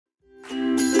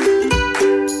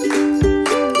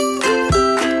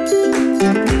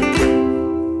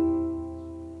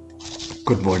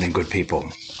Good morning, good people.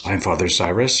 I'm Father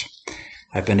Cyrus.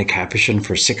 I've been a Capuchin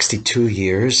for 62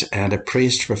 years and a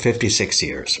priest for 56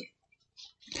 years.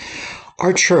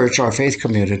 Our church, our faith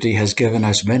community, has given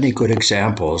us many good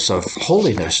examples of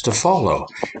holiness to follow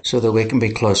so that we can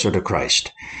be closer to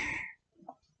Christ.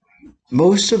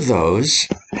 Most of those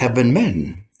have been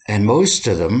men, and most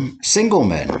of them single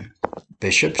men,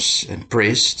 bishops and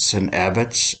priests and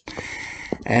abbots,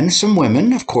 and some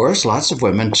women, of course, lots of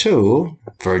women too,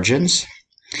 virgins,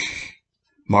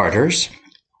 martyrs,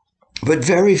 but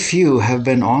very few have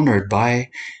been honored by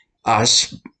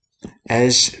us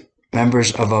as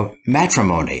members of a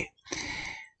matrimony.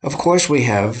 Of course, we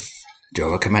have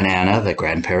Joachim and Anna, the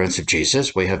grandparents of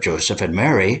Jesus. We have Joseph and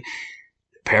Mary,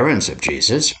 parents of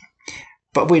Jesus,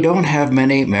 but we don't have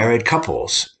many married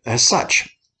couples as such.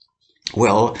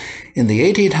 Well, in the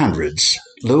 1800s,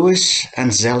 Louis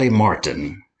and Zélie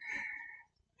Martin,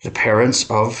 the parents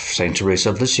of St. Teresa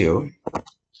of Lisieux,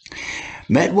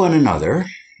 met one another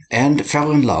and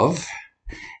fell in love,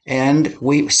 and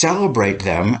we celebrate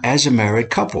them as a married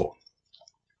couple.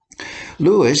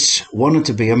 Louis wanted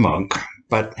to be a monk,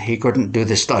 but he couldn't do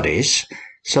the studies,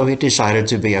 so he decided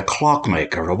to be a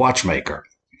clockmaker, a watchmaker.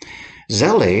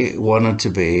 Zélie wanted to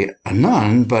be a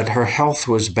nun, but her health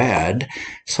was bad,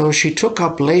 so she took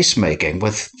up lace making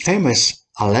with famous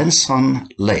Alençon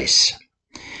lace.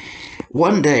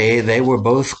 One day they were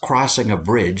both crossing a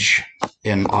bridge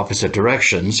in opposite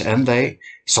directions, and they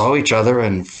saw each other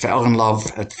and fell in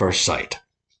love at first sight.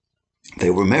 They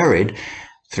were married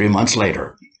 3 months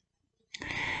later.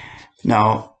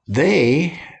 Now,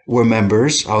 they were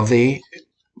members of the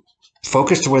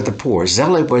Focus Toward the Poor.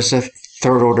 Zélie was a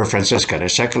Third Order Franciscan, a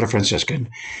secular Franciscan,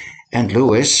 and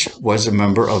Louis was a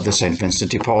member of the St.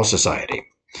 Vincent de Paul Society.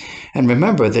 And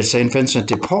remember that St. Vincent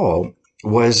de Paul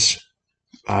was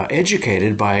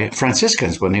educated by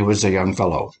Franciscans when he was a young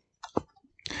fellow.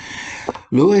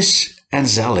 Louis and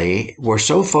Zélie were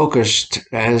so focused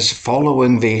as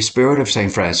following the spirit of St.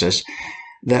 Francis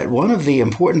that one of the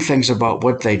important things about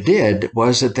what they did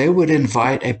was that they would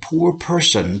invite a poor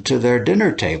person to their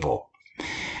dinner table.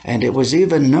 And it was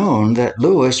even known that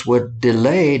Louis would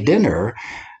delay dinner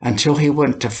until he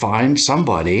went to find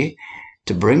somebody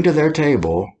to bring to their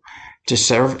table to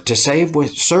serve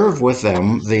with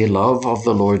them the love of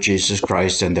the Lord Jesus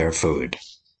Christ in their food.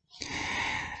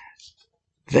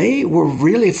 They were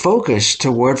really focused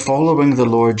toward following the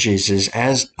Lord Jesus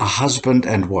as a husband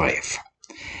and wife.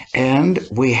 And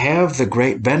we have the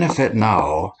great benefit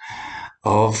now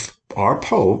of our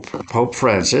Pope, Pope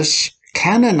Francis,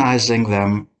 canonizing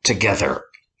them together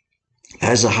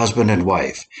as a husband and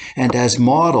wife and as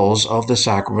models of the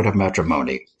sacrament of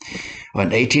matrimony. On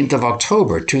 18th of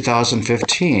October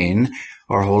 2015,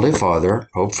 our Holy Father,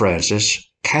 Pope Francis,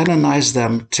 canonized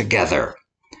them together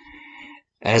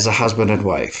as a husband and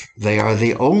wife. They are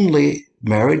the only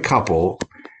married couple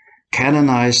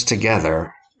canonized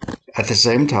together at the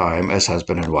same time as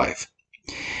husband and wife.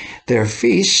 Their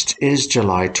feast is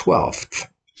July 12th,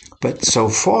 but so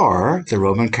far the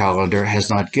Roman calendar has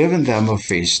not given them a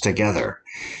feast together.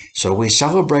 So we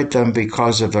celebrate them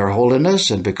because of their holiness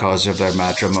and because of their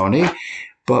matrimony,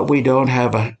 but we don't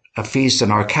have a feast in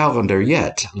our calendar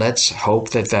yet. Let's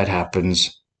hope that that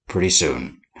happens pretty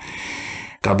soon.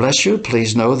 God bless you.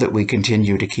 Please know that we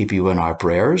continue to keep you in our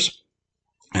prayers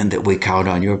and that we count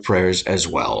on your prayers as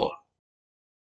well.